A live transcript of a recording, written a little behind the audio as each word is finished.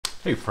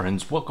Hey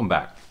friends, welcome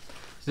back.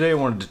 Today I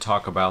wanted to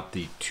talk about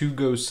the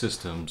 2Go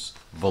Systems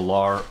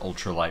Velar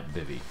Ultralight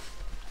Bivvy.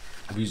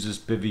 I've used this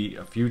bivvy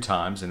a few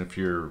times, and if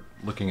you're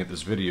looking at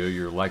this video,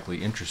 you're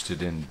likely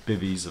interested in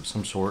bivvies of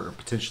some sort or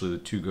potentially the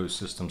 2Go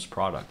Systems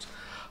products,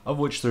 of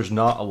which there's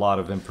not a lot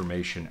of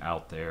information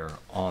out there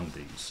on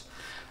these.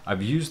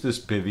 I've used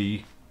this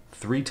bivvy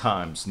 3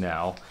 times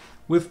now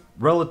with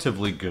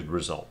relatively good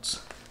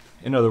results.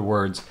 In other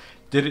words,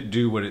 did it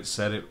do what it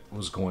said it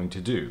was going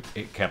to do?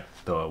 It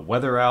kept the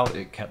weather out,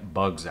 it kept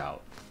bugs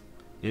out.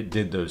 It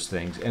did those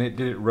things, and it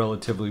did it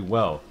relatively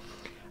well.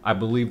 I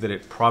believe that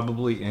it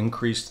probably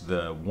increased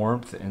the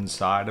warmth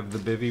inside of the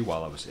bivvy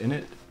while I was in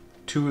it.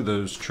 2 of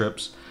those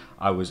trips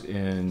I was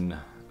in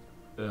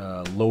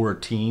lower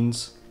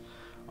teens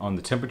on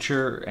the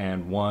temperature,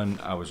 and 1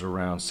 I was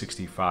around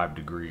 65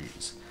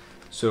 degrees.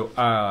 So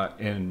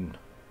in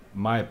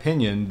my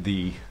opinion,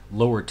 the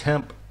lower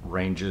temp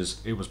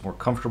ranges, it was more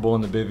comfortable in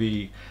the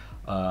bivvy.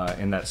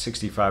 In that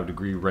 65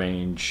 degree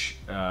range,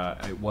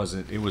 it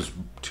was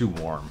too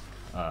warm.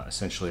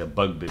 Essentially a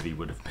bug bivvy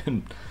would have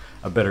been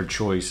a better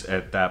choice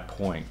at that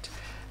point.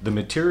 The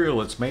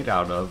material it's made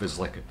out of is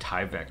like a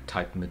Tyvek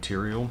type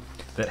material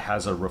that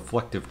has a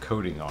reflective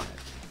coating on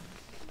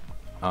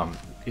it.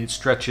 It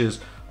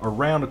stretches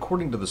around,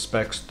 according to the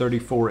specs,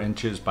 34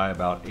 inches by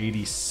about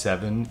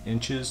 87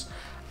 inches.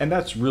 And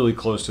that's really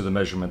close to the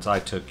measurements I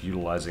took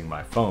utilizing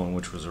my phone,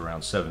 which was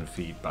around 7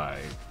 feet by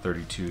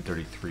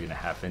 33 and a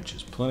half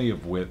inches. Plenty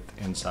of width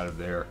inside of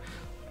there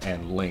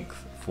and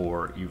length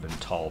for even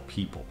tall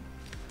people.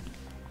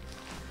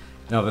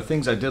 Now, the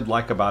things I did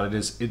like about it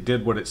is it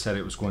did what it said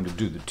it was going to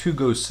do. The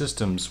 2Go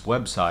Systems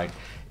website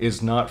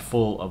is not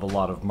full of a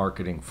lot of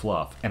marketing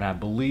fluff, and I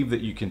believe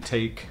that you can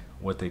take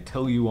what they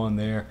tell you on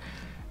there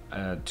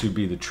to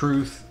be the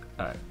truth,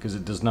 because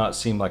it does not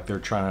seem like they're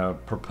trying to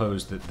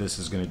propose that this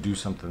is going to do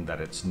something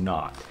that it's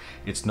not.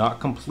 It's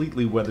not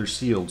completely weather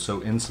sealed,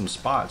 so in some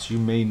spots you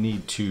may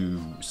need to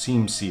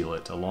seam seal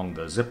it along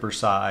the zipper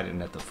side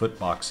and at the foot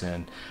box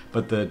end,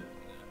 but the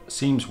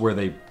seams where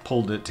they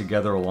pulled it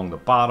together along the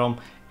bottom,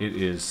 it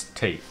is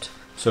taped,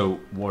 so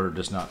water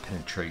does not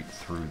penetrate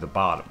through the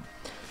bottom.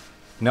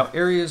 Now,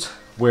 areas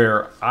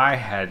where I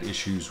had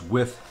issues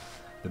with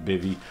the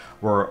bivvy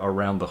were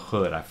around the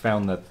hood. I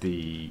found that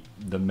the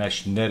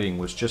mesh netting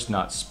was just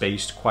not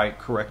spaced quite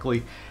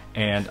correctly,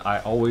 and I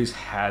always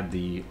had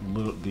the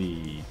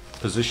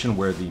position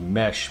where the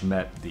mesh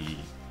met the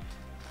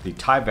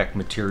Tyvek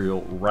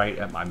material right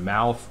at my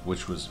mouth,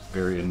 which was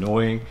very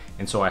annoying,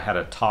 and so I had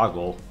a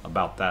toggle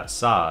about that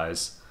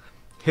size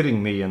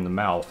hitting me in the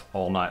mouth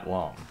all night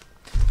long.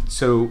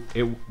 So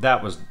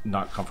that was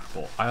not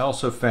comfortable. I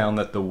also found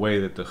that the way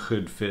that the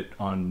hood fit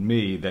on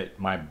me, that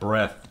my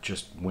breath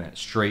just went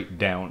straight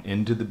down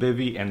into the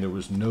bivvy, and there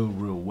was no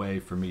real way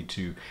for me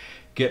to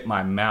get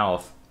my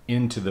mouth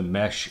into the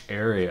mesh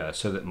area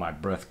so that my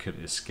breath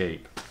could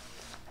escape.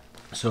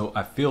 So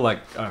I feel like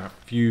a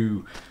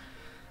few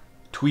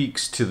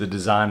tweaks to the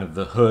design of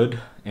the hood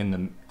in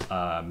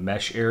the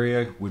mesh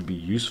area would be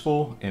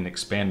useful in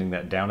expanding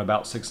that down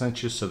about 6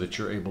 inches so that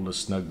you're able to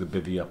snug the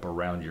bivvy up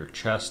around your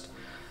chest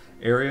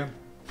area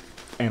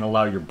and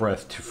allow your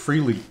breath to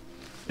freely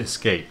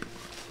escape.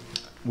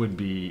 Would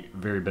be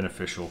very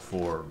beneficial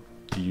for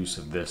the use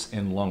of this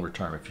in longer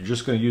term. If you're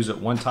just going to use it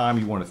one time,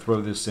 you want to throw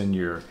this in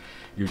your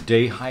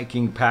day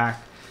hiking pack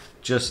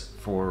just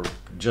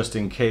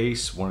in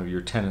case, one of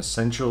your 10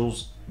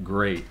 essentials,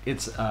 great.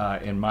 It's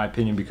in my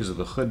opinion, because of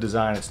the hood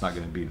design, it's not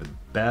going to be the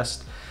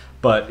best,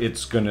 but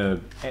it's going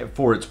to,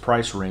 for its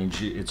price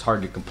range, it's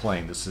hard to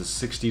complain. This is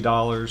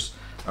 $60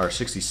 or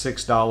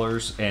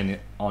 $66, and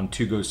on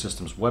 2Go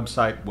Systems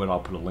website, what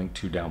I'll put a link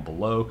to down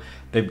below,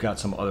 they've got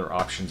some other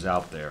options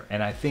out there.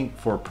 And I think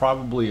for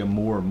probably a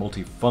more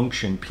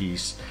multifunction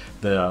piece,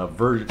 the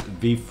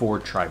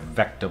V4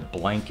 Trivecta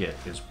blanket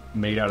is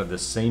made out of the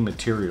same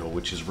material,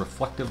 which is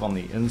reflective on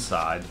the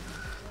inside,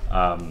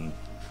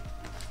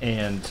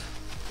 and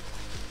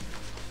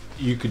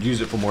you could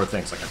use it for more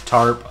things like a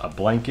tarp, a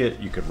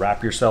blanket. You could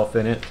wrap yourself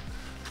in it,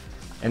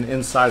 and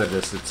inside of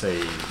this, it's a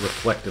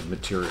reflective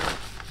material.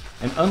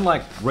 And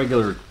unlike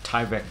regular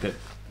Tyvek that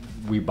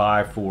we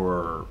buy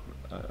for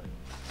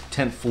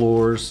tent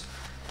floors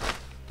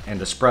and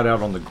to spread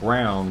out on the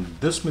ground,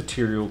 this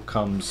material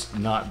comes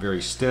not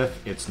very stiff,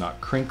 it's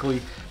not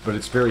crinkly, but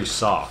it's very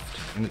soft,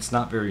 and it's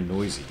not very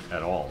noisy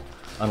at all.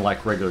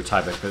 Unlike regular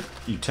Tyvek that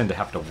you tend to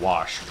have to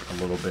wash a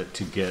little bit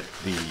to get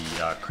the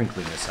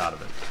crinkliness out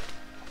of it.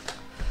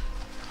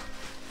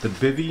 The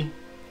bivvy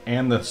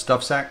and the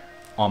stuff sack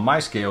on my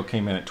scale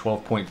came in at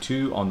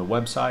 12.2. On the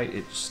website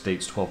it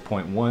states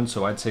 12.1,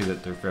 so I'd say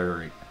that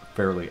they're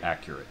fairly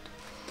accurate.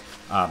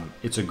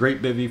 It's a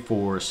great bivvy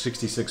for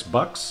 66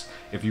 bucks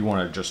if you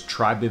want to just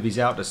try bivvies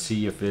out to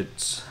see if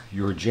it's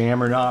your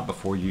jam or not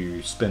before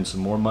you spend some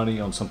more money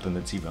on something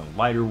that's even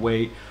lighter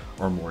weight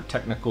or more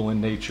technical in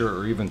nature,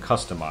 or even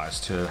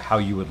customized to how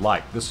you would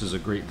like. This is a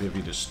great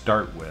bivvy to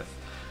start with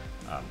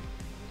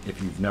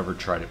if you've never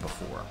tried it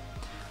before.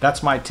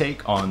 That's my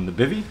take on the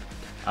bivvy.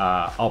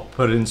 I'll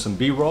put in some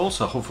B-roll,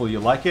 so hopefully you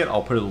like it.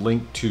 I'll put a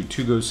link to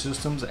 2Go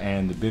Systems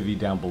and the Bivvy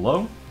down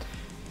below.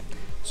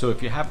 So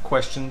if you have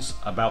questions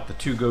about the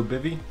 2Go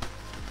Bivvy,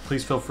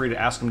 please feel free to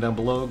ask them down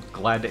below.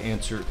 Glad to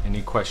answer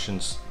any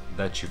questions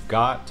that you've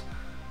got.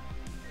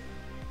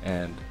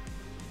 And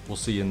we'll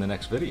see you in the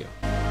next video.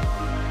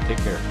 Take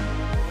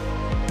care.